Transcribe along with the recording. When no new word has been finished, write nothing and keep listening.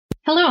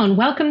Hello and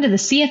welcome to the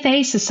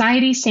CFA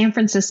Society San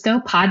Francisco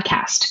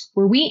podcast,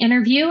 where we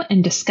interview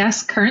and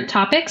discuss current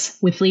topics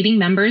with leading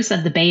members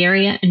of the Bay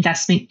Area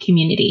investment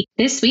community.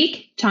 This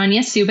week,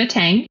 Tanya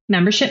Suba-Tang,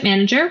 membership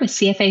manager with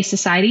CFA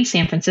Society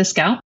San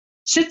Francisco,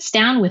 sits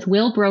down with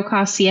Will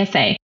Brokaw,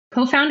 CFA,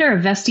 co-founder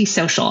of Vesti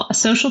Social, a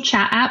social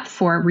chat app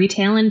for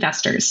retail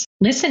investors.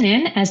 Listen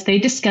in as they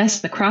discuss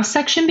the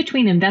cross-section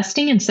between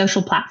investing in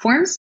social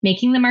platforms,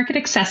 making the market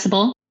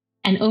accessible,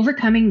 and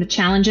overcoming the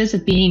challenges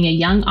of being a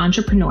young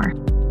entrepreneur.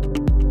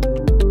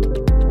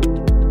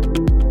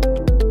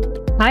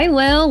 Hi,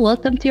 Will.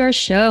 Welcome to our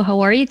show.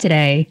 How are you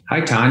today?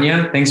 Hi,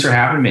 Tanya. Thanks for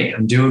having me.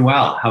 I'm doing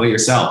well. How about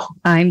yourself?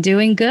 I'm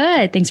doing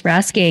good. Thanks for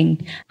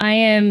asking. I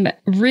am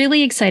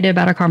really excited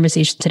about our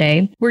conversation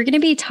today. We're going to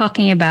be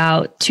talking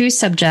about two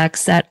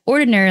subjects that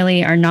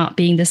ordinarily are not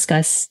being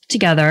discussed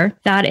together.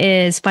 That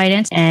is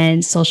finance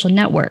and social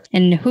network.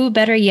 And who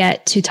better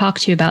yet to talk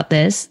to you about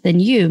this than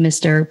you,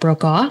 Mr.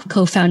 Brokaw,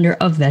 co-founder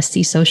of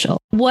Vesti Social.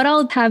 What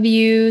I'll have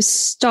you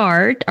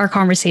start our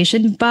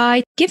conversation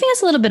by giving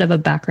us a little bit of a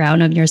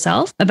background of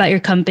yourself, about your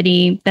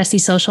company, Vesti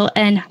Social,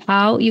 and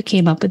how you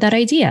came up with that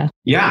idea.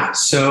 Yeah.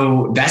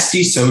 So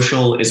Vesti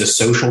Social is a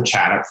social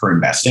chat app for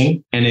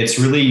investing. And it's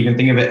really, you can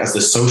think of it as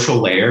the social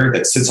layer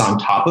that sits on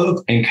top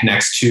of and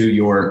connects to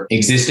your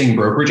existing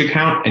brokerage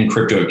account and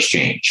crypto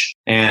exchange.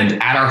 And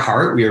at our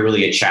heart, we are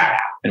really a chat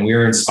app. And we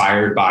are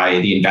inspired by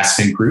the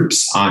investment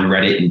groups on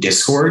Reddit and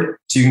Discord.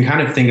 So you can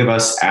kind of think of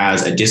us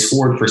as a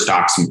Discord for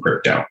stocks and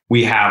crypto.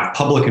 We have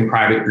public and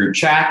private group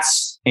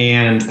chats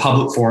and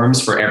public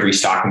forums for every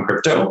stock and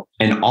crypto.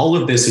 And all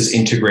of this is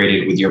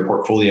integrated with your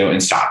portfolio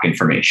and stock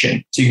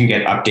information. So you can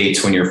get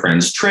updates when your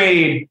friends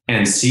trade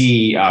and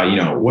see,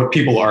 what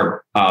people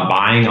are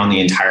buying on the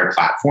entire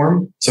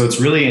platform. So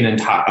it's really an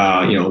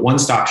entire,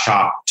 one-stop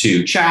shop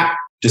to chat,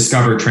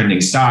 discover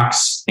trending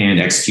stocks, and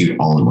execute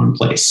all in one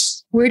place.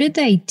 Where did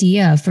the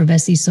idea for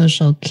Vesti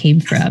Social came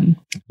from?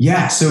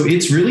 Yeah, so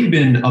it's really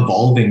been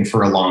evolving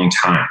for a long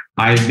time.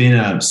 I've been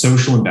a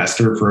social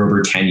investor for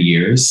over 10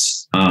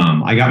 years.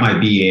 I got my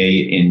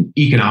BA in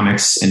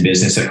economics and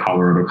business at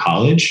Colorado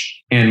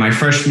College. And my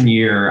freshman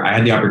year, I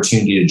had the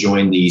opportunity to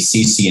join the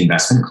CC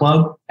Investment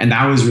Club. And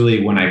that was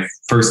really when I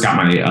first got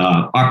my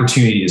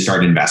opportunity to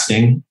start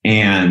investing.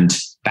 And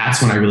that's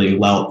when I really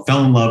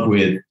fell in love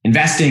with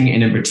investing,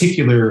 and in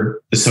particular,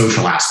 the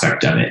social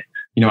aspect of it.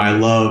 I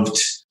loved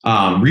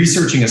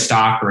researching a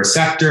stock or a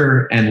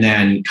sector, and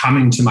then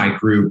coming to my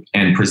group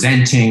and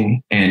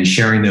presenting and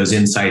sharing those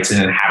insights and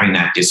then having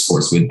that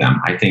discourse with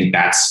them. I think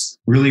that's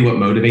really what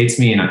motivates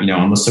me. And,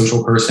 I'm a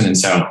social person. And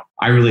so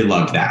I really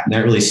loved that. And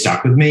that really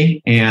stuck with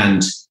me.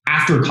 And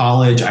after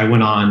college, I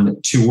went on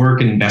to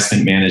work in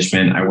investment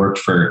management. I worked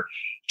for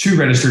two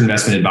registered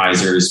investment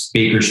advisors,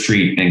 Baker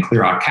Street and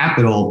Clearhawk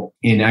Capital,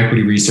 in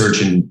equity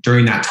research. And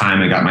during that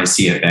time, I got my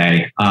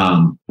CFA.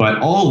 But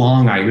all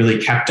along, I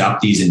really kept up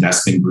these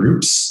investment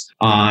groups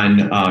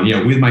on,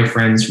 with my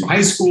friends from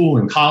high school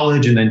and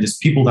college, and then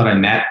just people that I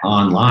met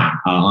online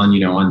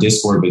on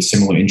Discord with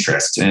similar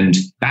interests. And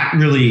that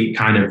really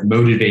kind of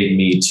motivated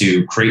me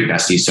to create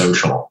Vesti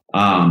Social.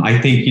 I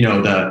think,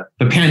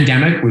 the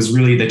pandemic was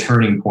really the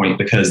turning point,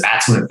 because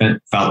that's when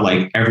it felt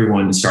like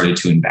everyone started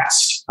to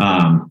invest.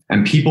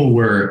 And people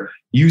were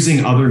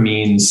using other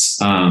means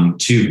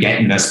to get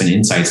investment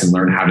insights and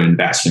learn how to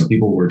invest.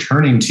 People were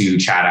turning to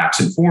chat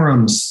apps and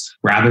forums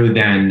rather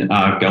than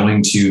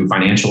going to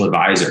financial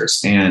advisors.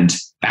 And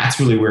that's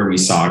really where we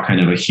saw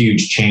kind of a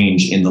huge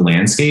change in the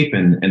landscape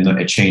and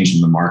a change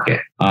in the market.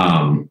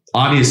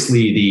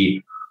 Obviously,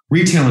 the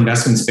retail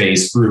investment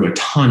space grew a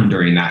ton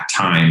during that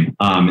time.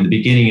 In the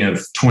beginning of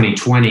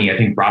 2020, I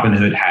think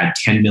Robinhood had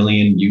 10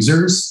 million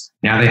users.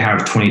 Now they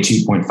have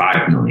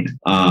 22.5 million.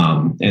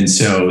 And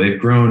so they've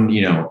grown,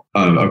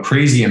 a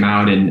crazy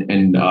amount.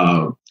 And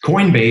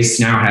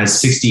Coinbase now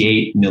has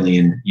 68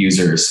 million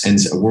users and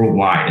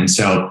worldwide. And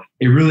so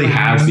it really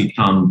has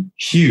become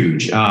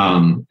huge.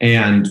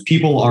 And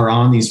people are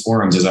on these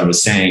forums, as I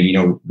was saying,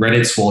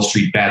 Reddit's Wall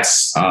Street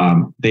Bets,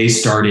 they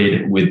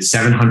started with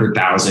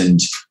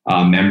 700,000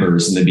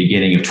 members in the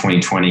beginning of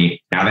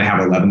 2020. Now they have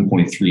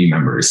 11.3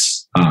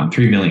 members,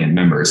 3 million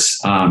members.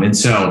 And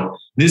so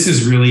this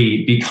has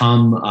really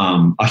become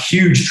a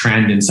huge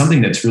trend and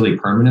something that's really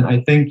permanent.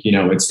 I think,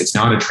 it's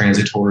not a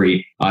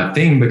transitory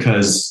thing,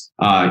 because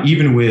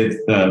even with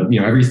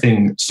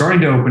everything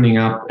starting to opening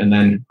up and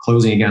then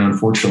closing again,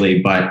 unfortunately,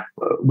 but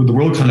with the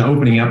world kind of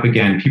opening up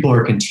again, people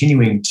are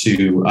continuing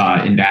to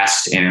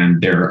invest,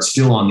 and they're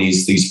still on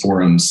these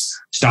forums.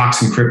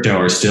 Stocks and crypto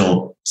are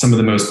still some of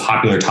the most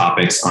popular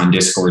topics on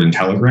Discord and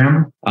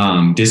Telegram.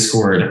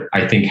 Discord,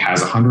 I think,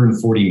 has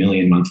 140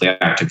 million monthly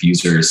active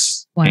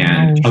users. Wow.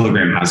 And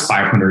Telegram has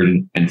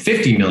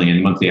 550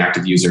 million monthly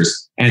active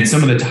users. And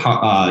some of the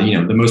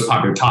the most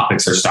popular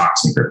topics are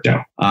stocks and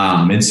crypto.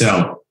 And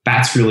so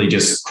that's really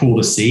just cool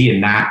to see.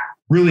 And that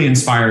really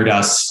inspired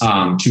us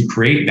to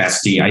create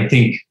Vesti. I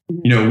think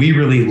We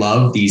really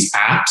love these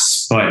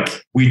apps,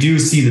 but we do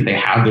see that they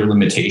have their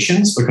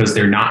limitations because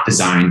they're not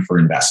designed for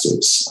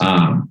investors.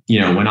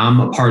 When I'm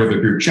a part of a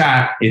group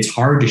chat, it's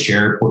hard to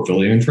share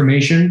portfolio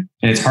information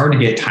and it's hard to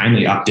get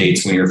timely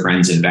updates when your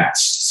friends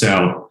invest.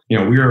 So, we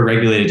are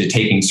regulated to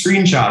taking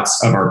screenshots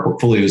of our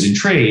portfolios and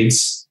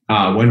trades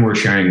when we're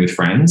sharing with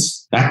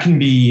friends. That can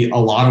be a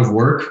lot of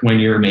work when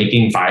you're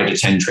making 5 to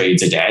 10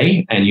 trades a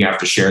day and you have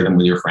to share them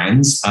with your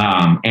friends.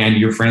 And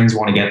your friends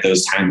want to get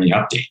those timely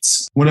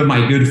updates. One of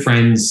my good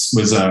friends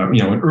was an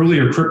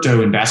earlier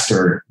crypto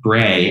investor,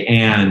 Gray,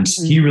 and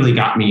he really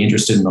got me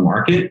interested in the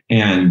market.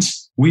 And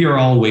we are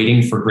all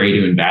waiting for Gray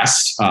to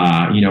invest,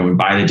 and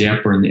buy the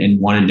dip and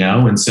want to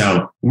know. And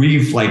so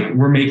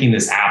we're making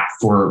this app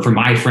for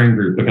my friend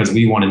group because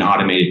we want an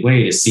automated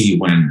way to see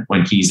when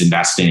he's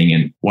investing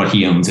and what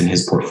he owns in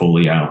his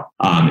portfolio.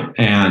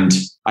 And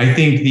I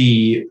think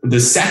the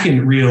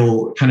second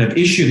real kind of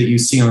issue that you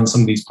see on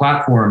some of these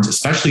platforms,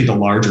 especially the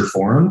larger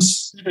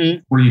forums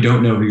where you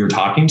don't know who you're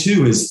talking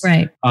to, is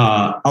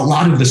a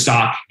lot of the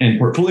stock and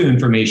portfolio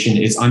information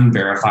is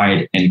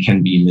unverified and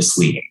can be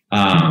misleading.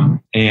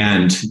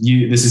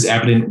 This is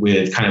evident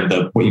with kind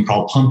of what you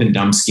call pump and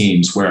dump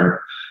schemes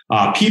where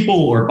people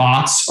or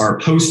bots are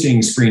posting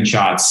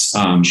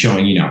screenshots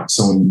showing,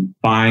 someone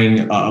buying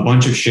a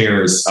bunch of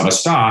shares of a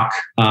stock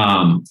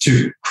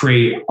to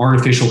create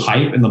artificial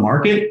hype in the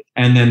market.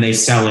 And then they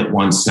sell it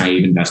once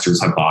naive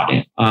investors have bought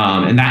in.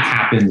 And that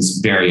happens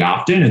very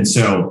often. And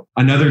so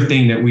another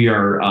thing that we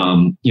are,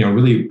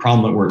 really a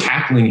problem that we're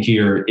tackling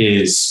here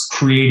is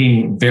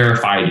creating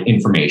verified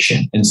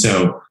information. And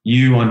so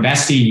you on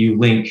Vesti, you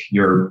link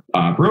your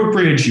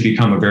brokerage, you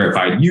become a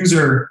verified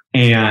user,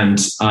 and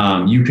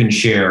you can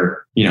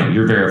share,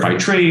 your verified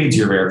trades,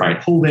 your verified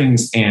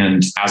holdings.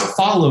 And as a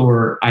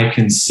follower, I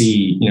can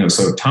see,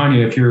 so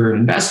Tanya, if you're an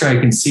investor, I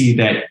can see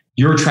that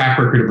your track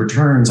record of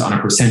returns on a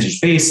percentage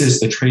basis,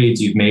 the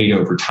trades you've made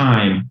over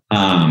time.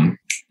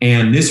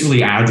 And this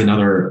really adds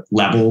another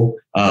level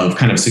of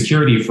kind of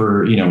security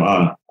for,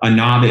 a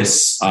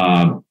novice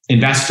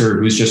investor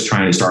who's just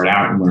trying to start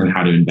out and learn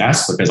how to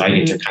invest, because I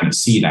get to kind of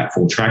see that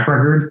full track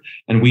record,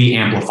 and we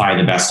amplify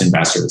the best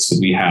investors. So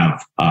we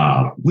have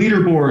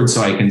leaderboards,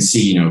 so I can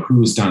see,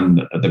 who's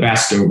done the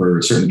best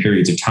over certain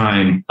periods of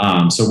time.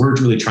 So we're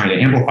really trying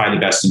to amplify the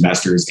best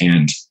investors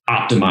and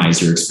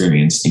optimize your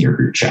experience in your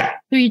group chat.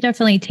 So you're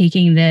definitely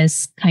taking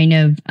this kind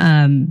of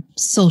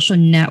social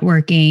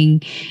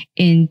networking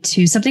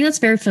into something that's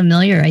very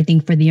familiar, I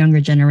think, for the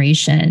younger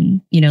generation,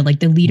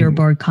 like the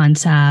leaderboard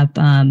concept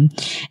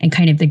and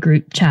kind of the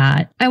group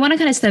chat. I want to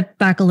kind of step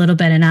back a little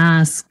bit and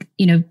ask,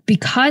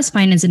 because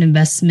finance and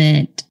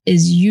investment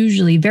is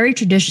usually very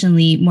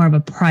traditionally more of a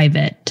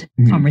private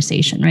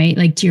conversation, right?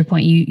 Like to your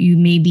point, you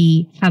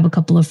maybe have a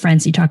couple of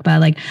friends you talk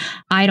about, like,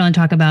 I don't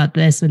talk about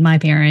this with my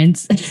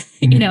parents.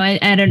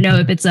 I don't know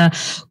if it's a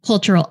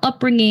cultural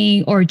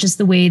upbringing or just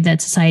the way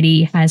that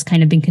society has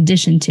kind of been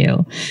conditioned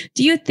to.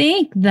 Do you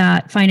think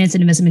that finance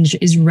and investment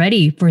is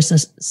ready for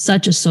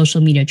such a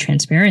social media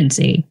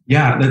transparency?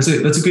 Yeah, that's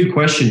a good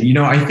question.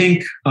 I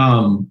think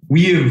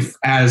we have,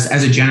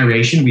 as a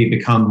generation, we've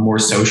become more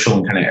social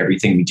in kind of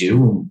everything we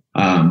do.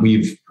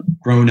 We've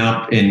grown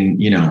up in,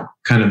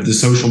 kind of the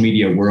social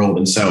media world.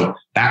 And so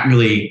that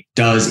really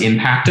does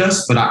impact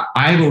us. But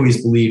I've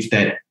always believed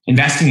that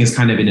investing is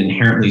kind of an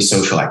inherently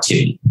social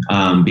activity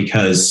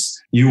because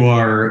you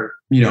are,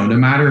 no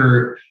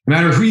matter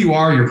who you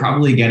are, you're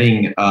probably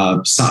getting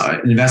an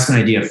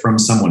investment idea from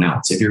someone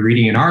else. If you're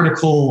reading an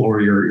article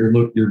or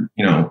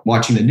you're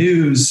watching the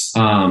news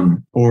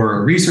or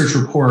a research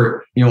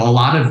report, a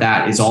lot of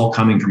that is all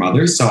coming from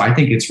others. So I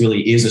think it's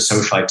really is a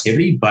social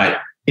activity, but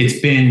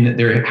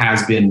there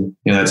has been,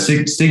 that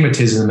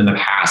stigmatism in the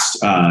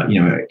past. I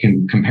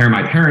can compare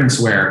my parents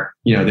where,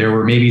 there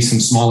were maybe some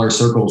smaller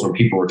circles where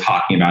people were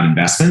talking about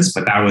investments,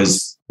 but that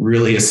was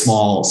really a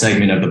small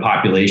segment of the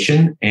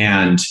population.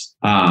 And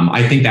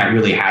I think that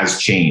really has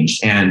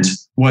changed. And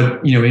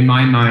what, in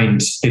my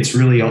mind,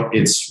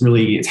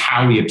 it's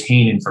how we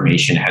obtain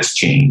information has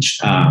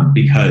changed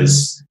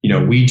because,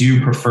 we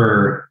do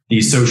prefer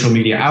these social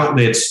media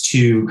outlets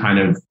to kind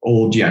of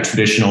old,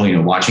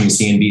 traditional, watching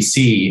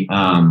CNBC.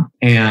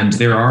 And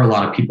there are a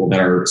lot of people that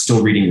are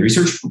still reading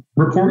research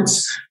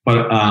reports,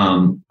 but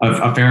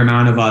a fair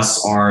amount of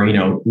us are,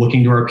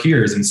 looking to our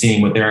peers and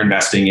seeing what they're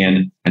investing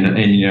in and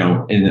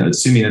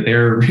assuming that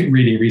they're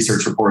reading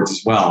research reports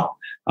as well.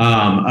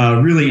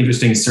 A really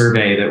interesting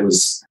survey that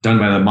was done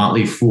by the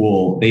Motley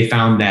Fool, they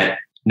found that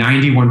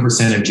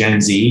 91% of Gen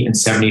Z and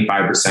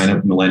 75%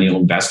 of millennial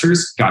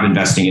investors got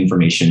investing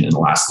information in the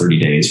last 30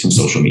 days from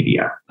social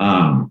media.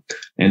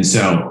 And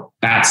so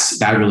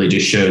that really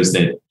just shows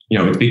that,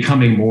 it's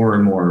becoming more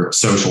and more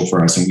social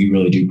for us. And we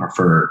really do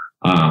prefer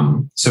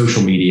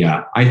social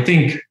media. I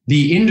think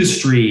the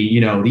industry,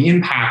 the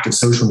impact of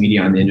social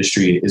media on the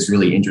industry is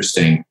really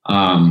interesting.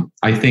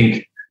 I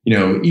think,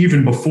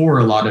 even before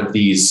a lot of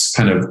these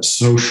kind of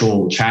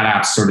social chat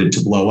apps started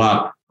to blow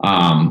up,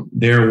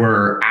 there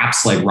were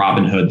apps like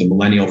Robinhood, the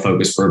millennial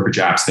focused brokerage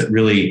apps that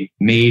really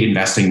made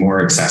investing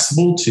more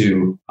accessible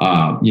to,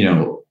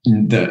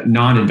 the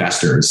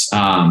non-investors.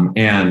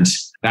 And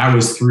that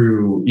was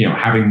through,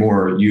 having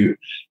more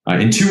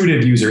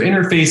intuitive user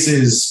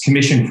interfaces,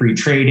 commission-free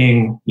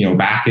trading.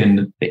 Back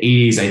in the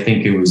 80s, I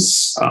think it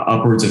was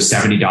upwards of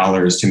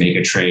 $70 to make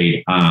a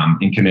trade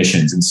in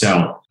commissions. And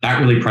so that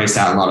really priced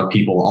out a lot of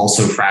people.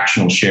 Also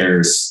fractional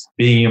shares,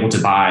 being able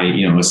to buy,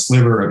 a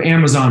sliver of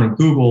Amazon and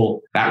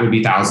Google, that would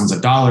be thousands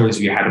of dollars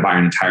if you had to buy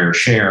an entire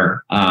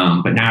share.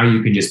 But now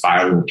you can just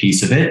buy a little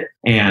piece of it.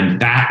 And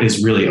that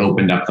has really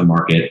opened up the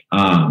market.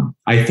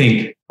 I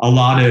think a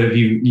lot of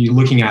you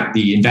looking at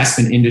the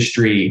investment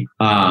industry,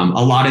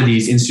 a lot of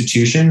these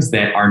institutions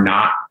that are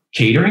not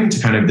catering to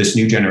kind of this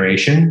new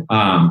generation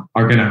are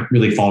going to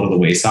really fall to the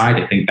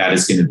wayside. I think that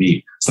is going to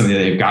be something that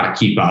they've got to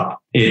keep up.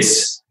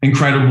 It's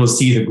incredible to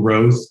see the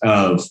growth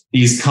of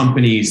these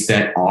companies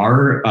that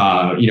are,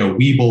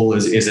 Webull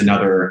is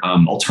another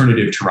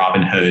alternative to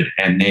Robinhood,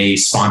 and they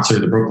sponsor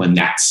the Brooklyn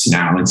Nets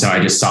now. And so I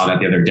just saw that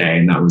the other day,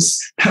 and that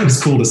was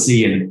cool to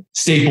see. And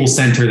Staples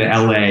Center, the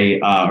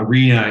LA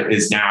arena,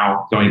 is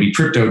now going to be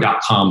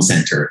Crypto.com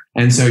Center.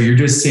 And so you're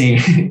just seeing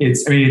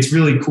it's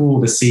really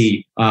cool to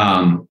see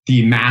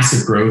the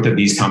massive growth of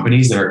these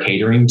companies that are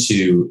catering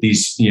to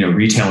these,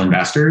 retail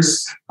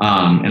investors.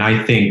 And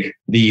I think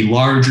the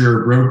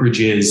larger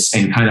brokerages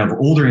and kind of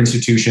older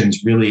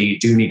institutions really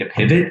do need to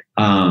pivot.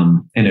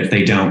 And if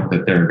they don't,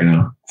 that they're going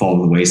to fall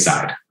to the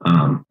wayside.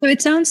 So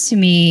it sounds to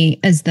me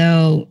as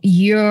though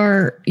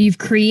you've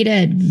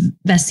created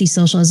Vesti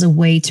Social as a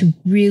way to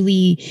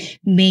really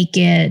make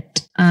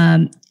it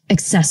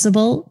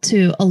accessible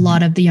to a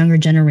lot of the younger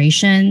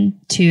generation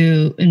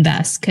to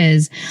invest.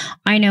 Because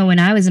I know when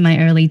I was in my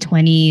early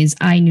 20s,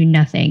 I knew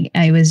nothing.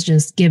 I was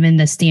just given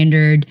the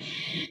standard,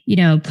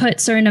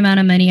 put certain amount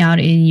of money out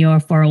in your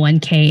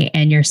 401k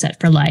and you're set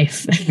for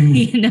life,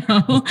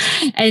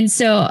 And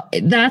so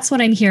that's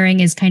what I'm hearing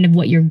is kind of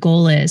what your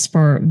goal is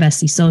for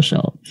Vesti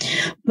Social.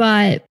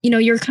 But,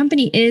 your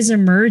company is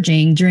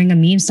emerging during a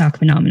meme stock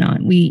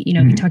phenomenon. We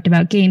talked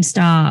about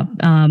GameStop,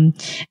 and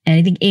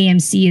I think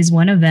AMC is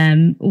one of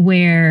them,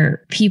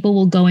 where people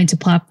will go into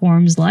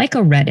platforms like a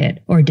Reddit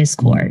or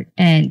Discord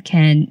and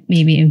can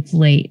maybe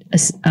inflate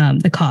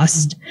the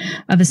cost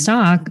of a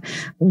stock.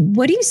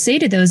 What do you say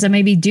to those that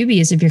may be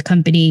dubious of your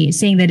company,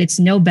 saying that it's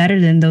no better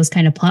than those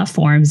kind of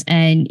platforms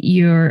and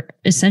you're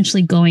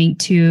essentially going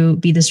to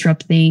be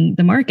disrupting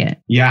the market?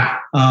 Yeah.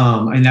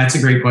 And that's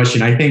a great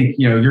question. I think,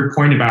 your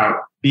point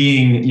about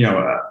being,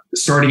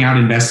 starting out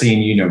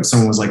investing,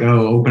 someone was like,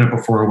 oh, open up a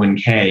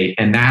 401k.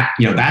 And that,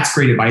 that's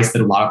great advice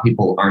that a lot of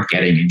people aren't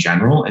getting in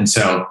general. And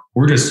so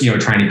we're just,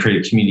 trying to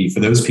create a community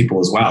for those people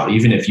as well.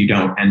 Even if you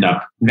don't end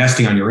up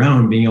investing on your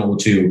own, being able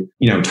to,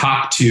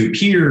 talk to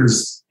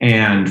peers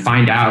and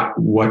find out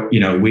what,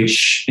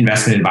 which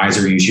investment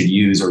advisor you should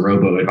use or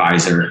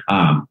robo-advisor.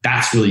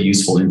 That's really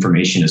useful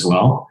information as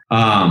well.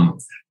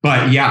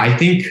 But yeah, I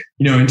think,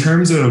 in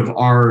terms of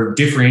our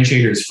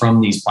differentiators from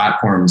these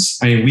platforms,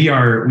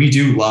 we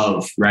do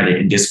love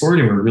Reddit and Discord,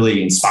 and we're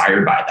really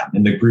inspired by them.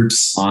 And the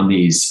groups on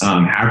these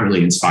have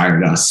really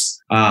inspired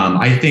us.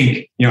 I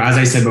think, as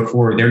I said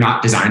before, they're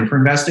not designed for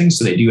investing.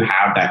 So they do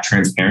have that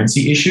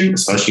transparency issue,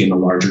 especially in the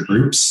larger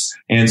groups.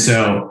 And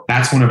so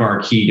that's one of our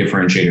key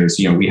differentiators.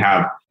 We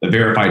have the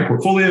verified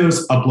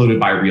portfolios uploaded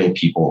by real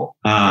people.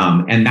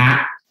 And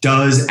that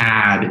does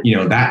add,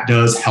 that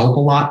does help a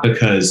lot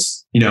because,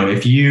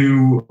 if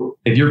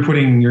you're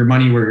putting your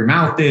money where your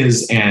mouth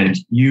is and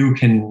you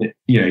can,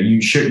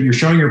 you're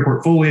showing your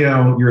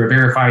portfolio, you're a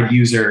verified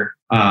user,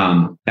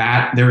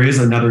 that there is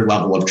another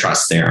level of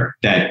trust there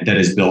that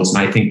is built. And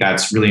I think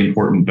that's really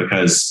important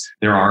because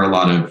there are a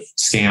lot of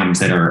scams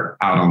that are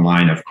out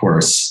online, of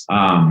course.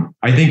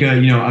 I think,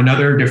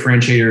 another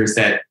differentiator is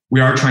that we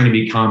are trying to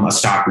become a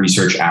stock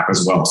research app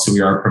as well. So we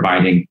are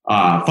providing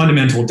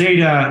fundamental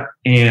data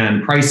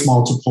and price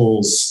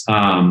multiples.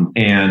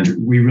 And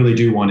we really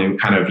do want to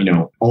kind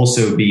of,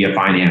 also be a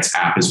finance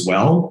app as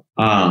well.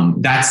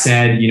 That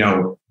said,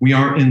 we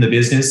aren't in the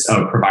business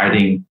of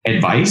providing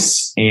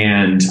advice.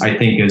 And I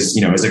think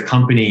as a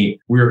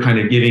company, we're kind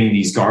of giving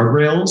these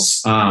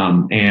guardrails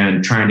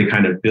and trying to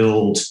kind of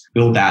build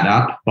that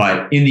up.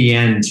 But in the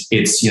end,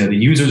 it's, the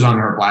users on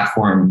our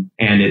platform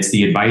and it's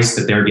the advice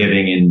that they're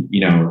giving and,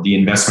 the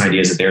investment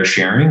ideas that they're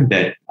sharing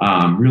that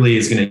really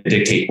is going to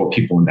dictate what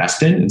people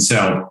invest in. And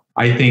so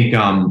I think,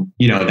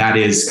 that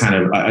is kind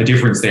of a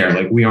difference there.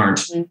 Like we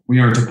aren't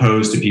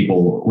opposed to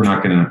people. We're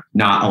not going to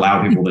not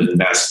allow people to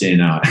invest in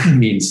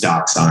meme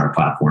stocks on our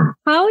platform.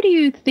 How do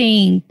you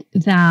think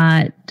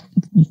that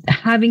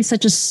having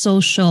such a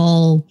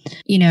social,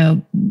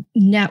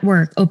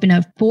 network open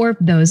up for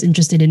those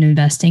interested in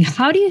investing,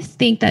 how do you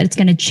think that it's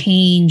going to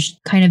change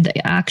kind of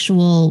the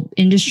actual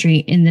industry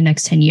in the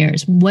next 10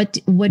 years? What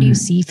do you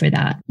see for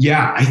that?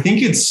 Yeah, I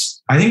think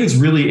it's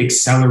really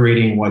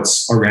accelerating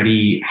what's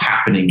already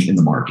happening in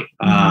the market.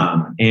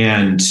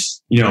 And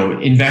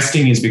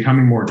investing is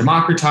becoming more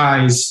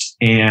democratized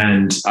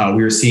and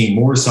we're seeing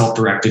more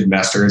self-directed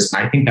investors.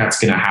 And I think that's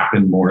going to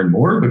happen more and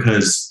more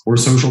because we're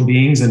social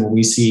beings. And when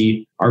we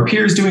see our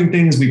peers doing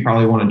things, we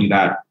probably want to do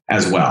that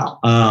as well.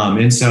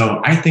 And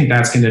so I think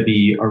that's going to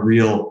be a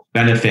real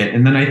benefit.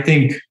 And then I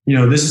think,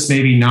 this is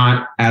maybe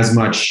not as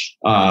much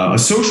a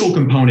social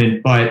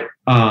component, but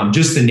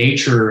just the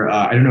nature.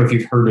 I don't know if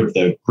you've heard of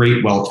the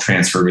great wealth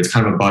transfer. It's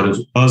kind of a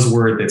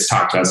buzzword that's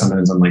talked about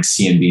sometimes on like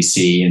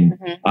CNBC. And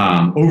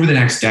over the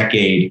next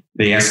decade,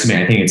 they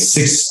estimate, I think it's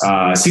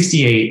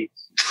 $68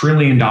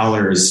 trillion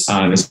is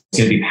going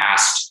to be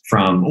passed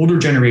from older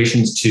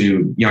generations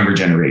to younger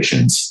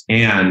generations.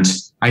 And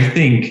I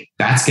think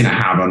that's going to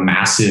have a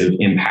massive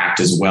impact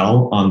as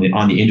well on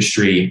the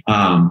industry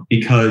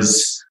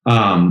because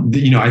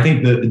I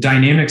think the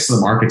dynamics of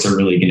the markets are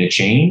really going to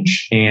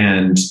change,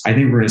 and I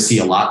think we're going to see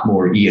a lot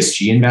more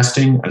ESG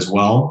investing as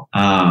well.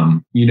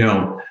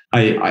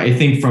 I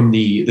think from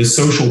the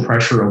social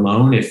pressure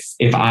alone,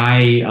 if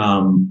I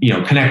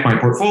connect my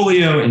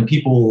portfolio and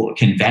people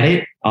can vet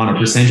it on a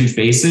percentage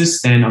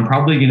basis, then I'm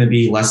probably going to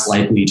be less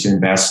likely to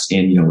invest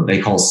in what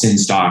they call sin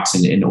stocks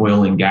and in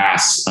oil and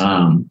gas,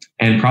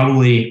 and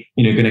probably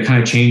going to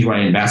kind of change what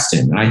I invest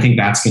in. And I think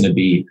that's going to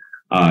be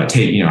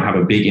have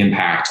a big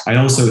impact. I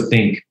also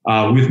think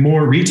with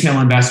more retail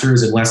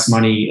investors and less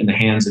money in the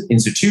hands of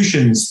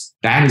institutions,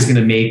 that is going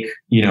to make,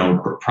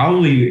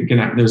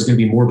 there's going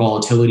to be more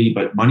volatility,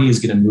 but money is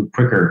going to move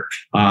quicker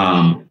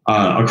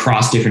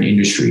across different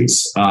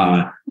industries.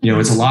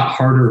 It's a lot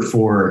harder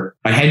for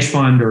a hedge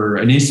fund or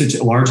a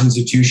large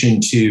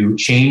institution to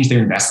change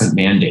their investment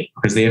mandate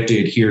because they have to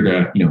adhere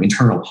to,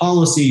 internal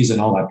policies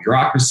and all that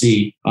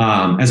bureaucracy.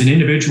 As an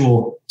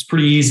individual, it's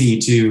pretty easy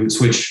to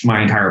switch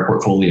my entire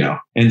portfolio.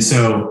 And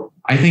so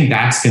I think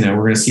we're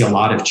going to see a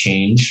lot of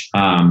change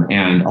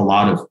and a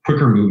lot of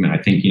quicker movement. I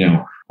think,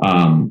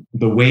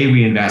 the way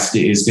we invest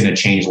is going to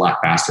change a lot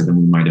faster than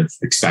we might have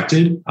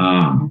expected.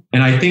 And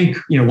I think,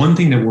 one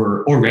thing that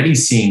we're already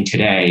seeing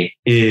today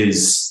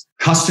is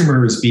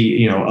customers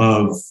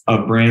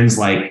of brands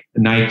like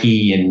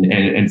Nike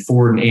and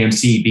Ford and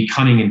AMC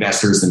becoming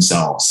investors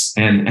themselves.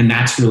 And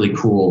that's really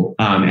cool.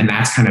 And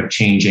that's kind of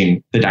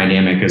changing the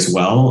dynamic as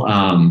well.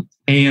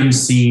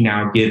 AMC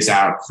now gives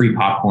out free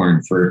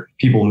popcorn for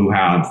people who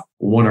have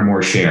one or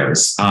more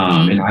shares.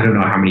 And I don't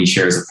know how many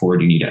shares of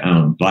Ford you need to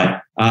own,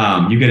 but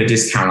you get a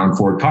discount on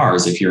Ford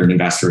cars if you're an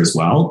investor as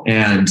well.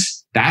 And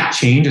that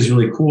change is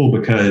really cool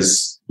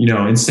because,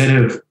 instead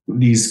of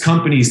these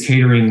companies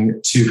catering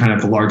to kind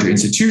of the larger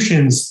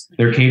institutions,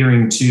 they're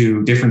catering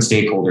to different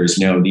stakeholders,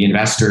 the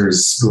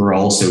investors who are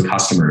also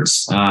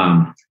customers.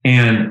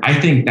 And I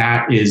think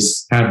that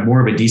is kind of more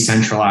of a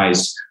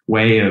decentralized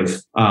way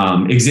of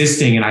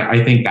existing. And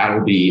I think that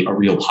will be a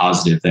real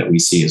positive that we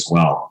see as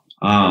well.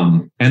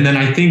 And then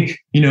I think,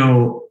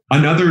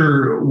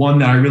 another one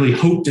that I really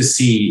hope to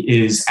see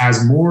is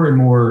as more and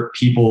more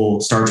people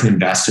start to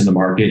invest in the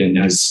market and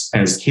as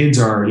kids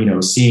are,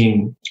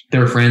 seeing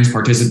their friends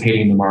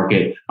participating in the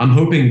market, I'm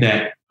hoping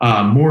that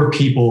more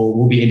people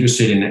will be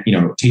interested in,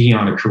 taking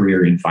on a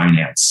career in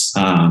finance.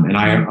 And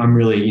I'm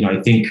really,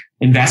 I think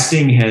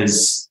investing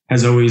has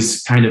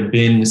always kind of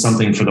been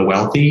something for the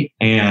wealthy.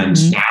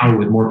 And now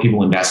with more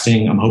people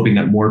investing, I'm hoping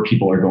that more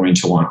people are going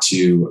to want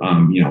to,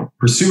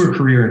 pursue a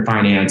career in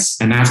finance.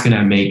 And that's going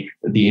to make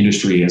the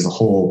industry as a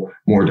whole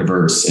more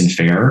diverse and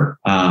fair.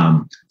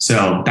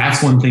 So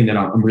that's one thing that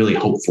I'm really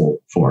hopeful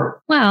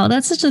for. Wow,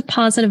 that's such a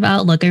positive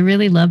outlook. I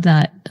really love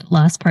that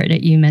last part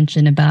that you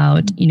mentioned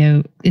about,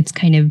 it's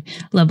kind of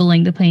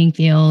leveling the playing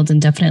field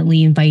and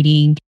definitely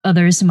inviting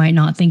others who might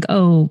not think,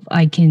 oh,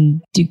 I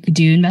can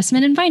do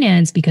investment in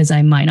finance because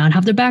I might not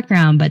have the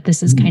background, but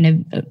this is kind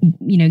of,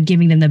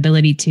 giving them the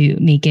ability to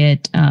make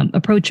it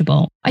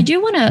approachable. I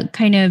do want to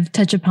kind of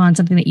touch upon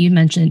something that you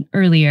mentioned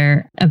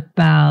earlier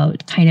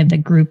about kind of the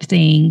group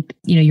thing.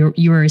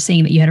 You were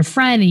saying that you had a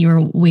friend and you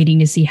were waiting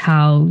to see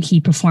how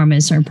he performed in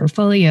a certain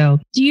portfolio.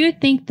 Do you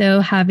think, though,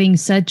 having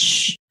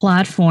such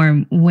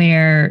platform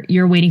where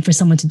you're waiting for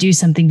someone to do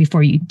something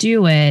before you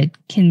do it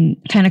can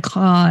kind of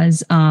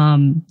cause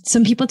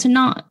some people to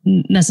not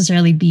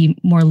necessarily be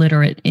more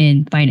literate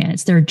in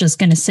finance? They're just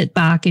going to sit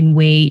back and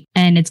wait.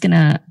 And it's going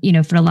to,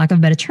 for the lack of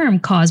a better term,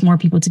 cause more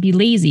people to be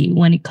lazy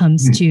when it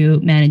comes to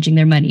managing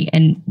their money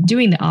and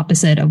doing the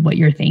opposite of what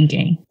you're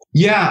thinking.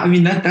 Yeah, I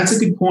mean, that's a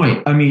good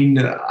point. I mean,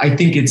 I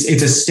think it's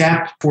a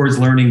step towards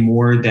learning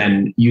more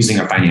than using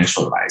a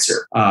financial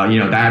advisor.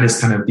 That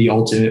is kind of the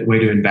ultimate way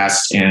to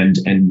invest and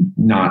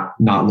not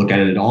look at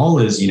it at all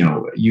is,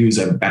 use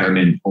a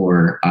Betterment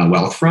or a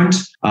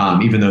Wealthfront,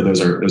 even though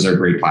those are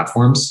great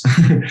platforms.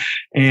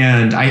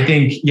 And I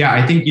think,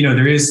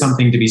 there is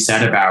something to be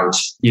said about,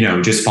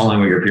 just following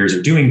what your peers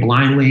are doing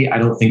blindly. I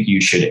don't think you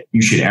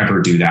should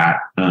ever do that.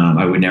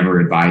 I would never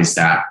advise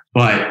that.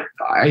 But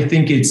I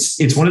think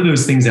it's one of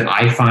those things that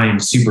I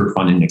find super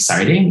fun and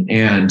exciting.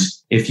 And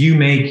if you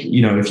make,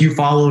 if you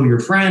follow your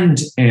friend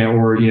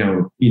or,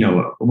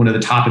 one of the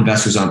top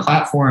investors on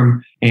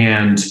platform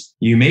and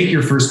you make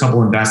your first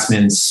couple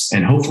investments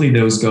and hopefully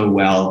those go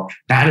well,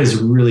 that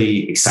is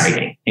really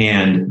exciting.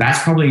 And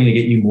that's probably going to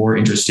get you more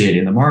interested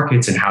in the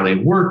markets and how they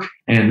work.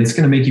 And it's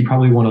going to make you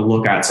probably want to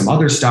look at some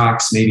other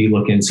stocks, maybe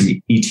look in some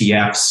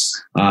ETFs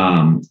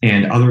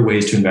and other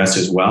ways to invest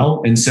as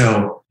well. And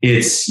so,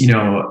 it's,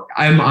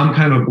 I'm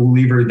kind of a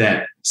believer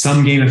that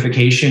some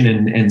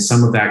gamification and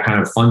some of that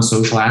kind of fun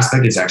social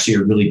aspect is actually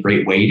a really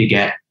great way to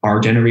get our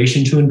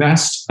generation to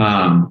invest,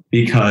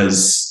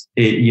 because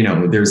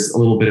there's a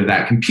little bit of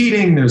that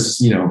competing.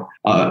 There's,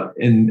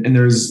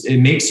 it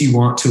makes you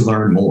want to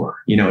learn more.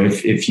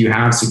 If you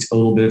have a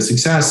little bit of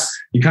success,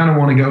 you kind of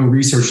want to go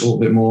research a little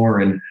bit more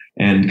and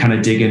kind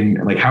of dig in,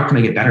 like, how can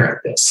I get better at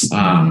this?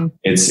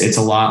 It's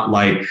a lot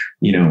like,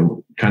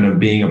 kind of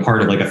being a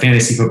part of like a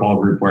fantasy football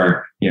group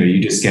where,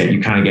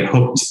 you kind of get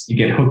hooked, in.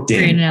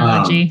 Great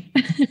analogy.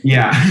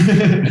 Yeah.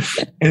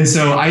 And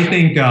so I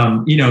think,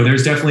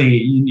 there's definitely,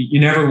 you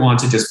never want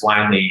to just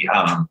blindly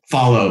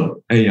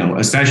follow,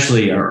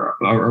 especially a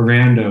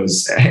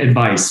rando's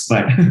advice.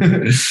 But,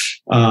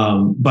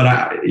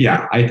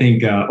 I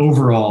think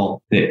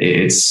overall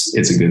it's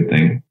a good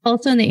thing.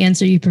 Also in the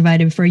answer you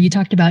provided before, you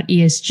talked about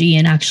ESG,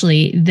 and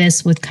actually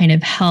this would kind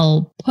of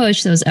help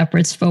push those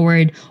efforts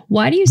forward.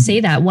 Why do you say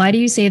that? Why do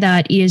you say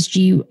that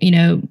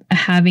ESG,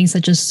 having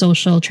such a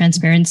social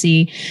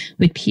transparency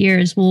with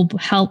peers will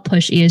help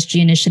push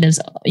ESG initiatives,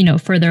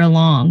 further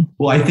along?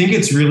 Well, I think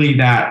it's really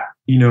that,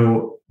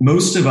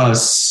 most of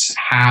us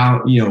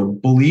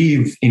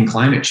believe in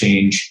climate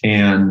change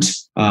and,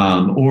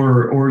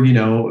 or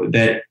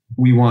that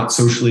we want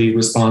socially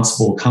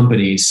responsible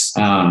companies.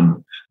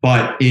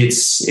 But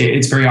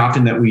it's very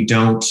often that we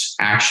don't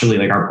actually,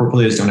 like, our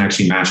portfolios don't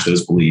actually match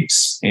those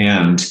beliefs.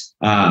 And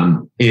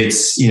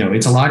it's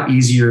a lot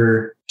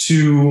easier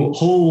to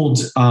hold,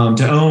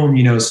 to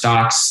own,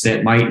 stocks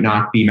that might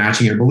not be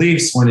matching your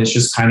beliefs when it's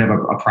just kind of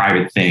a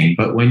private thing.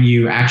 But when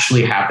you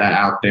actually have that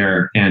out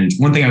there, and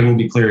one thing I will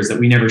be clear is that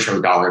we never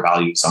show dollar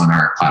values on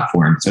our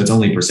platform. So it's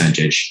only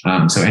percentage.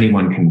 So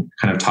anyone can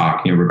kind of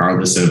talk,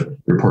 regardless of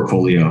your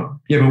portfolio.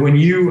 Yeah, but when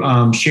you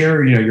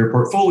share, your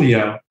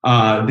portfolio,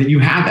 that you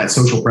have that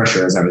social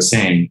pressure, as I was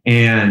saying,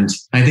 and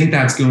I think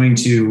that's going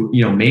to,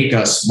 make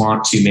us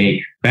want to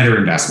make better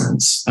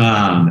investments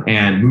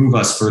and move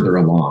us further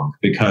along,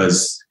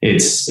 because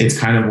it's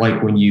kind of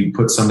like when you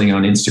put something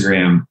on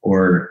Instagram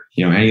or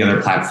any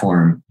other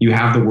platform, you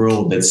have the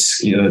world that's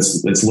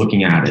that's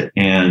looking at it,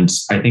 and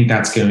I think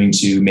that's going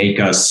to make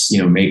us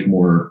make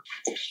more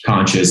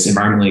conscious,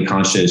 environmentally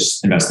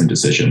conscious investment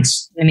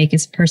decisions. And make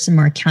this person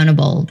more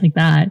accountable, like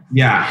that.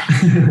 Yeah.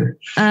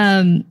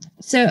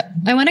 So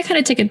I want to kind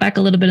of take it back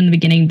a little bit in the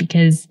beginning,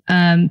 because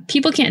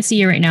people can't see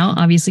you right now,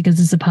 obviously, because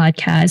it's a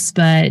podcast,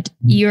 but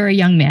you're a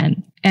young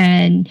man.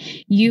 And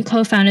you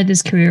co-founded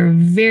this career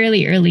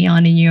very early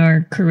on in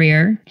your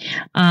career.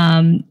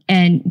 And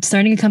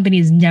starting a company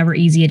is never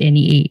easy at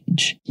any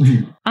age.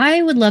 Mm-hmm.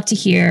 I would love to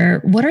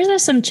hear, what are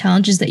some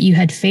challenges that you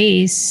had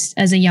faced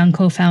as a young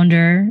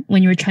co-founder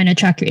when you were trying to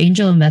attract your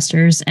angel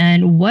investors?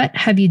 And what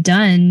have you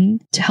done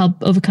to help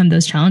overcome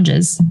those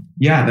challenges?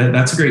 Yeah,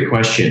 that's a great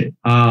question.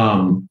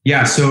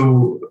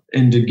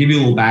 And to give you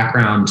a little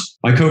background,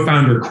 my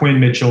co-founder, Quinn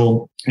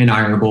Mitchell, and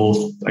I are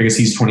both, I guess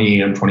he's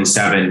 28, I'm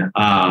 27.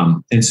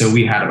 And so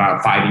we had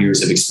about 5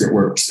 years of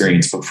work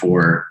experience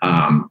before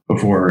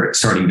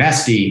starting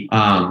Vesti.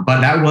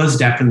 But that was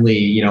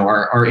definitely,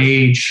 our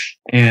age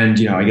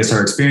and, I guess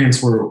our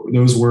experience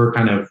were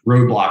kind of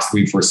roadblocks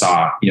we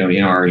foresaw,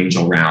 in our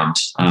angel round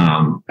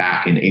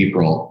back in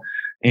April.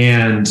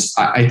 And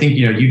I think,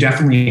 you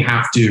definitely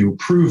have to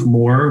prove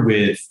more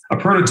with a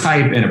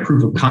prototype and a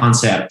proof of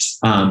concept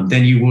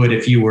than you would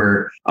if you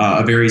were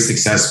a very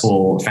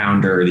successful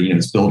founder that,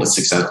 has built a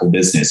successful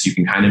business. You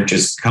can kind of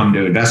just come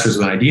to investors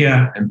with an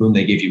idea and boom,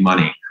 they give you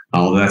money.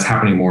 Although that's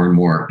happening more and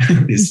more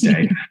this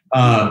day.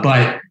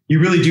 But you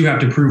really do have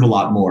to prove a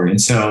lot more.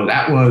 And so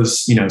that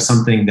was,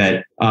 something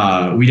that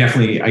we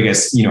definitely, I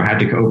guess, had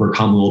to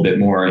overcome a little bit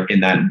more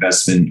in that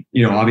investment.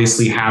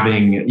 Obviously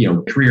having,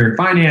 career in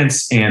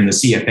finance and the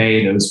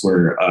CFA, those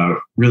were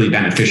really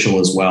beneficial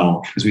as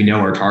well, because we know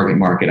our target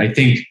market. I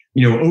think,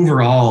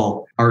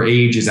 overall, our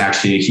age is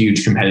actually a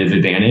huge competitive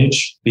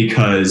advantage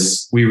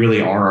because we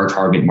really are our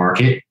target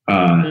market.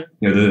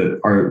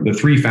 The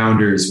three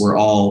founders were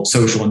all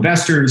social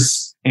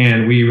investors,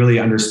 and we really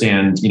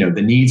understand,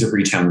 the needs of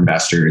retail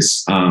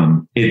investors.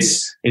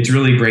 It's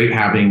really great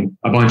having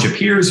a bunch of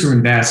peers who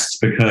invest,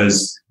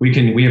 because we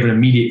have an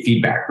immediate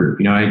feedback group.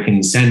 I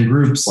can send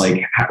groups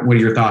like, what are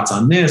your thoughts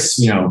on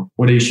this?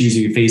 What issues are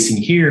you facing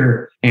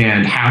here?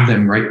 And have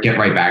them get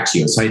right back to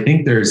you. So I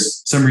think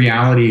there's some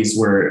realities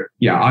where,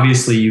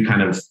 obviously you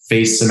kind of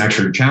face some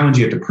extra challenge.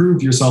 You have to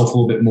prove yourself a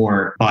little bit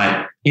more,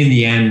 but in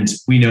the end,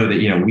 we know that,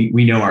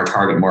 we know our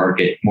target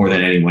market more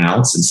than anyone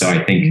else. And so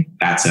I think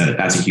that's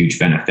a huge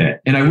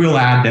benefit. And I will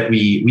add that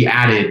we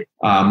added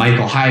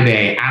Michael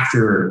Hybe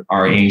after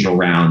our angel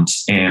round,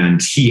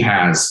 and he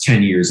has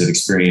 10 years of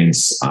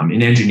experience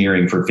in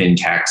engineering for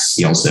fintechs.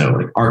 He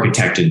also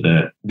architected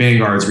the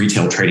Vanguard's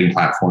retail trading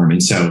platform.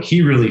 And so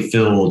he really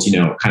filled,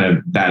 kind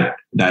of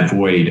that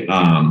void.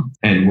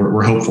 And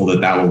we're hopeful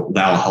that'll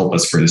help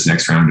us for this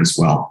next round as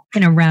well.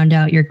 Kind of round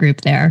out your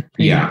group there.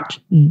 Yeah.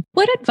 Much.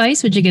 What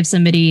advice would you give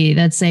somebody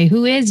that, say,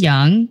 who is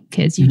young?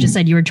 Because you just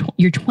said you're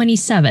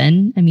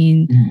 27. I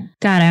mean,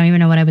 God, I don't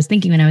even know what I was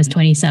thinking when I was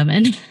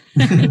 27.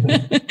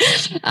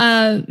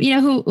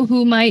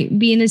 who might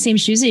be in the same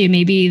shoes as you.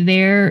 Maybe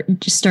they're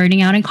just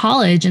starting out in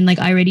college and like,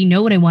 I already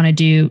know what I want to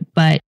do.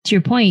 But to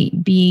your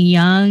point, being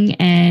young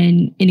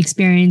and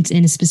inexperienced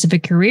in a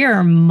specific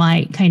career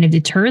might kind of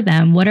deter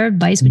them. What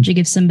advice would you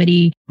give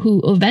somebody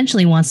who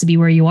eventually wants to be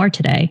where you are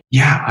today?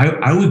 Yeah,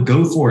 I would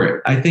go for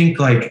it. I think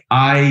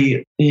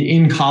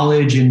in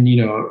college and,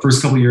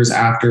 first couple of years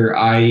after,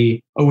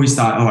 I always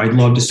thought, I'd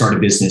love to start a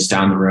business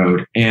down the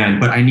road.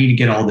 But I need to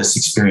get all this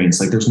experience.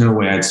 Like there's no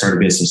way I'd start a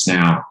business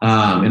now.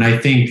 And I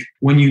think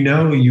when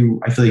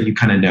I feel like you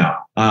kind of know.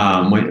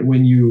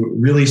 When you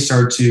really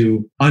start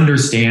to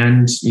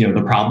understand,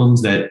 the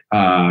problems that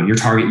your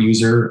target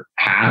user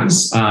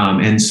has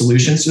and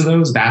solutions to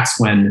those, that's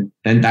when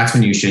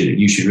you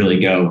should really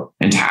go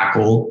and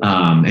tackle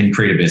and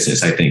create a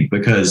business, I think,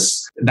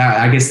 because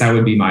I guess that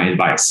would be my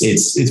advice.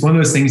 It's one of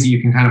those things that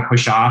you can kind of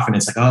push off and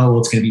it's like,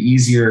 it's going to be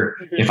easier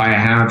if I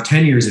have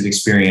 10 years of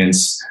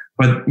experience.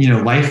 But,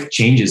 life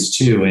changes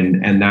too.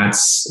 And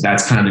that's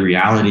kind of the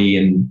reality.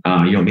 And,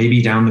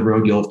 maybe down the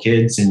road, you'll have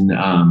kids and,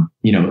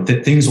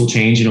 things will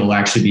change and it'll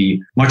actually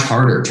be much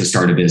harder to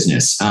start a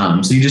business.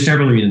 So you just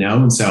never really know.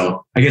 And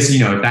so I guess,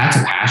 if that's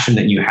a passion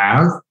that you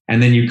have,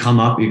 and then you come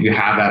up, if you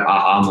have that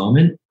aha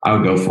moment, I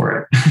would go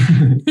for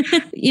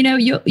it.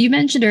 You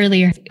mentioned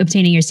earlier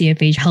obtaining your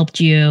CFA helped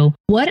you.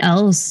 What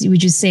else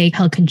would you say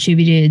helped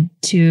contributed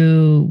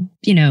to,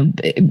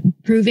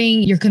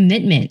 proving your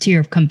commitment to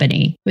your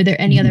company? Were there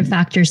any other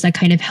factors that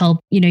kind of help,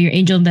 your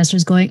angel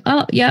investors going,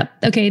 oh, yep,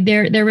 okay,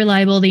 they're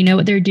reliable. They know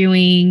what they're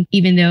doing,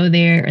 even though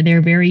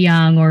they're very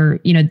young or,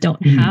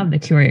 don't have the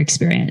career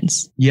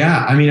experience?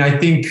 Yeah. I mean, I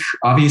think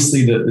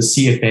obviously the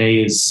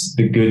CFA is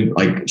the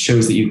good,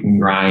 shows that you can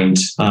grind,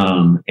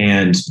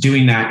 and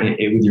doing that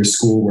with your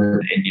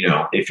schoolwork and,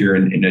 if you're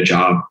in a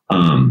job,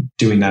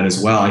 doing that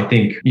as well. I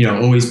think,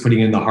 always putting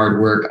in the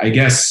hard work. I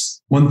guess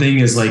one thing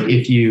is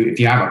if you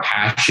have a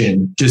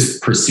passion,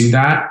 just pursue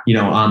that,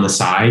 on the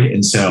side.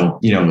 And so,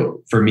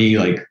 for me,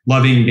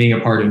 loving being a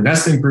part of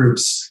investment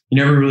groups,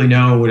 you never really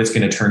know what it's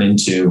going to turn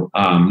into.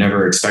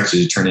 Never expect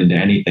it to turn into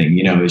anything.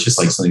 It's just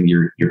something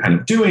you're kind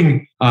of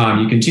doing.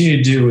 You continue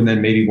to do, and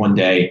then maybe one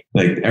day,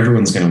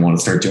 everyone's going to want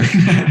to start doing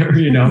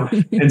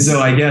that, And so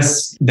I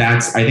guess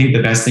I think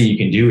the best thing you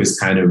can do is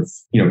kind of,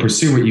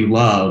 pursue what you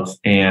love,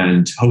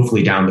 and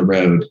hopefully down the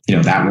road,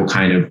 that will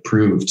kind of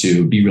prove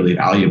to be really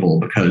valuable.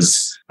 Because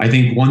I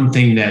think one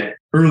thing that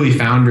early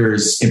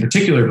founders in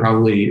particular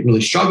probably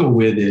really struggle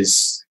with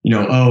is,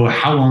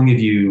 how long have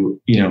you,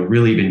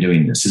 really been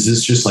doing this? Is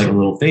this just a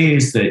little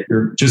phase that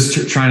you're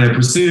just trying to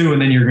pursue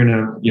and then you're going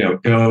to,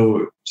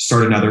 go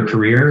start another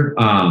career?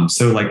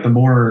 So the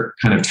more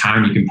kind of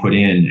time you can put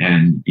in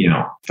and,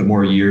 the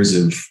more years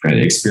of kind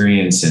of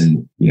experience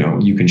and,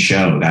 you can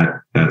show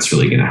that's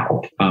really going to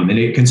help. And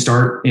it can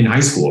start in high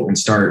school, it can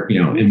start,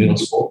 in middle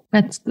school.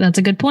 That's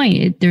a good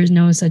point. There's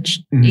no such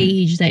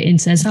age that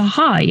it says,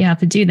 aha, you have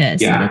to do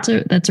this. Yeah.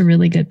 So that's a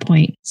really good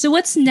point. So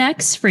what's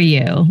next for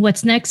you?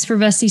 What's next for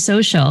Vesti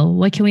Social?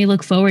 What can we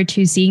look forward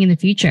to seeing in the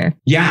future?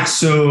 Yeah.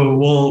 So,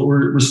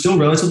 we're still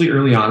relatively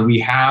early on. We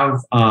have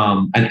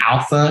an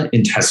alpha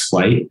in test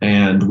flight,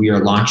 and we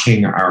are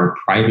launching our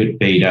private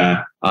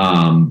beta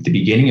the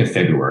beginning of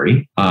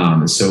February.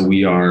 So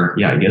we are,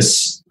 I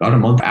guess about a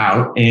month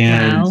out.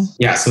 And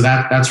so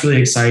that's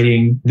really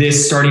exciting.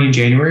 This starting in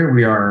January,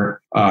 we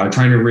are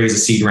trying to raise a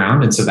seed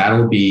round. And so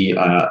that'll be,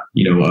 a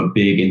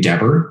big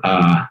endeavor.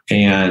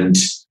 And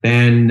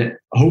then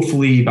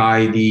hopefully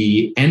by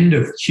the end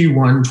of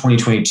Q1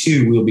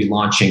 2022, we'll be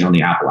launching on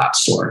the Apple App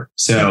Store.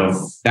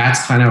 So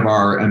that's kind of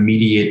our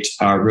immediate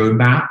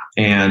roadmap,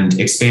 and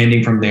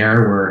expanding from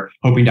there. We're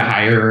hoping to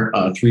hire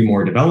 3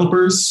 more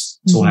developers.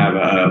 So we'll have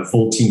a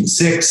full team of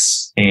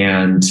 6,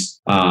 and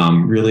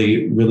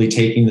really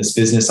taking this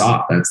business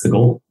off. That's the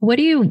goal. What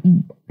do you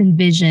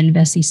envision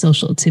Vesti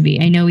Social to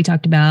be? I know we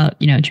talked about,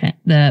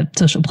 the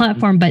social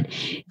platform, but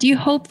do you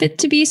hope it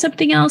to be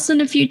something else in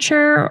the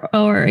future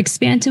or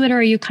expand to it? Or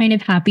are you kind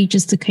of happy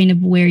just to kind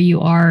of where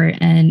you are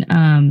and,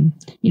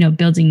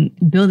 building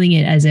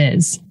it as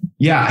is?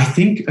 Yeah, I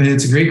think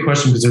it's a great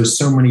question, because there's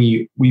so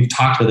many, we've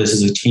talked about this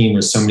as a team,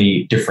 there's so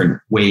many different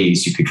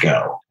ways you could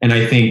go. And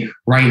I think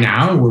right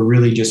now we're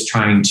really just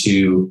trying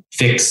to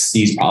fix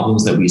these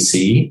problems that we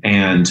see,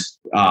 and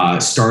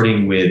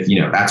starting with,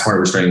 that's why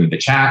we're starting with the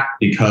chat,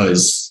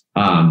 because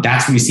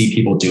that's what we see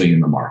people doing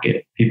in the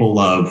market. People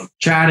love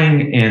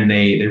chatting, and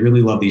they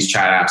really love these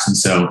chat apps. And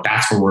so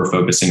that's where we're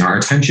focusing our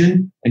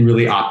attention and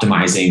really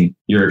optimizing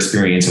your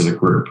experience as a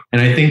group.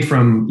 And I think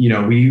from,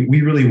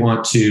 we really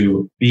want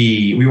to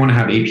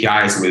have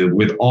APIs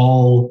with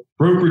all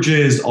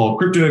brokerages, all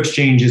crypto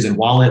exchanges and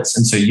wallets.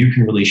 And so you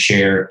can really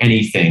share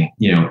anything,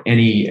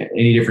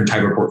 any different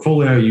type of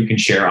portfolio you can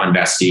share on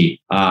Vesti,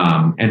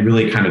 and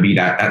really kind of be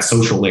that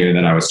social layer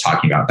that I was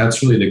talking about.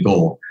 That's really the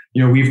goal.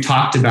 We've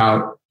talked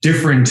about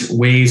different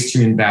ways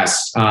to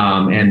invest.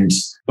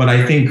 But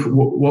I think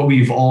what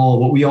we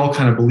all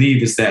kind of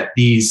believe is that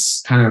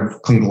these kind of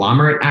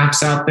conglomerate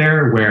apps out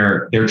there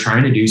where they're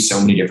trying to do so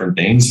many different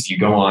things. If you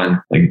go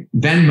on like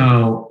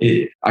Venmo,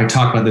 I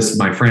talk about this with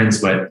my friends,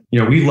 but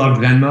we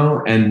loved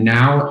Venmo, and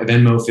now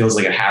Venmo feels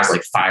like it has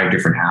like 5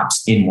 different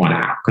apps in one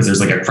app, because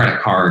there's like a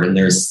credit card and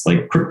there's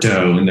like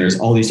crypto and there's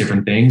all these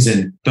different things.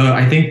 And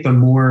I think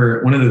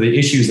one of the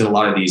issues that a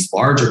lot of these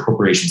larger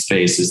corporations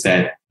face is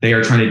that they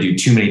are trying to do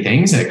too many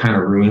things, and it kind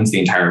of ruins the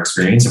entire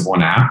experience of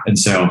one app. And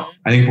so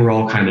I think we're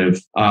all kind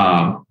of,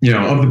 of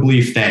the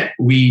belief that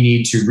we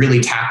need to really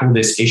tackle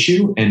this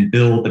issue and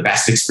build the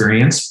best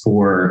experience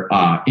for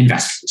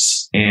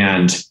investors.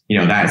 And,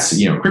 that's,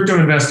 crypto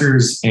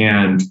investors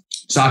and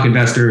stock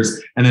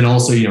investors. And then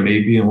also,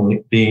 maybe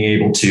being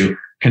able to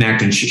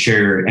connect and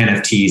share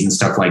NFTs and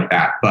stuff like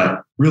that.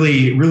 But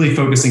really, really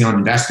focusing on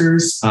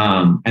investors,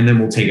 and then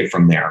we'll take it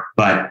from there.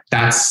 But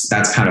that's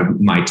kind of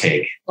my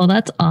take. Well,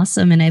 that's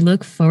awesome. And I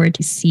look forward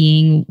to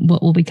seeing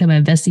what will become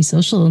a Vesti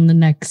Social in the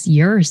next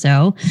year or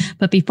so.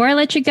 But before I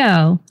let you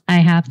go, I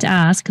have to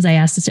ask, because I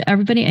asked this to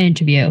everybody I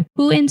interview,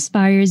 who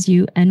inspires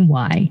you and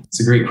why? It's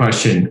a great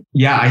question.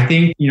 Yeah, I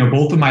think,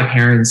 both of my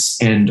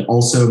parents and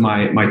also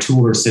my 2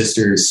 older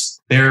sisters,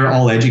 they're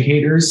all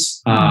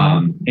educators.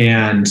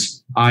 And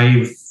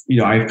I've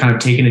kind of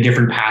taken a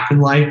different path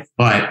in life,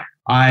 but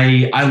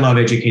I love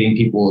educating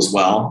people as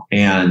well.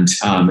 And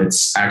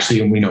it's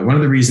actually, one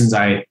of the reasons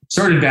I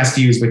started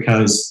Vesti was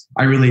because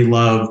I really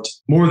loved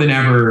more than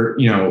ever,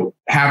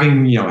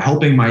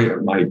 helping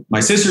my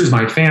sisters,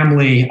 my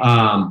family,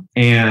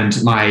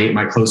 and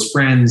my close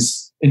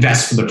friends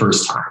invest for the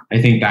first time.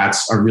 I think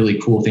that's a really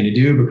cool thing to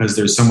do, because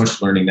there's so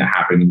much learning that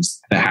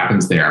happens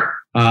there.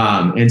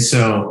 And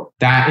so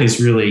that is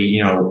really,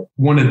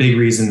 one of the big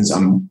reasons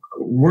I'm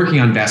working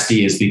on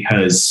Vesti is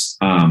because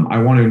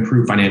I want to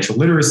improve financial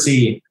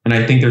literacy. And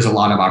I think there's a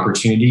lot of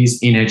opportunities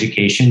in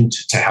education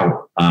to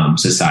help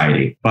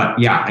society. But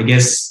yeah, I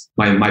guess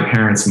my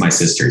parents and my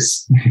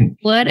sisters.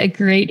 What a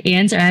great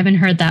answer. I haven't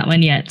heard that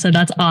one yet. So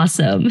that's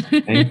awesome.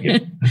 Thank you.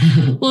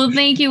 Well,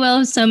 thank you,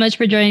 Will, so much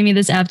for joining me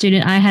this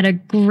afternoon. I had a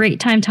great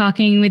time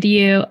talking with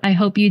you. I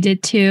hope you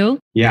did too.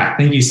 Yeah,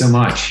 thank you so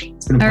much.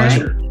 It's been a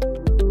pleasure. Right.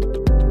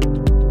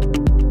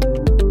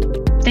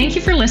 Thank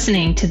you for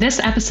listening to this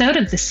episode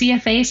of the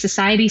CFA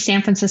Society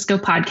San Francisco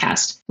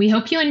podcast. We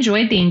hope you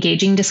enjoyed the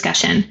engaging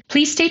discussion.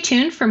 Please stay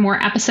tuned for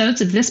more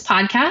episodes of this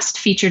podcast,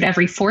 featured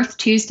every 4th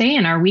Tuesday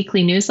in our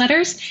weekly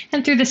newsletters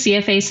and through the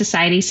CFA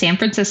Society San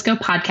Francisco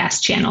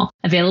podcast channel,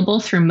 available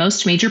through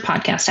most major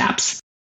podcast apps.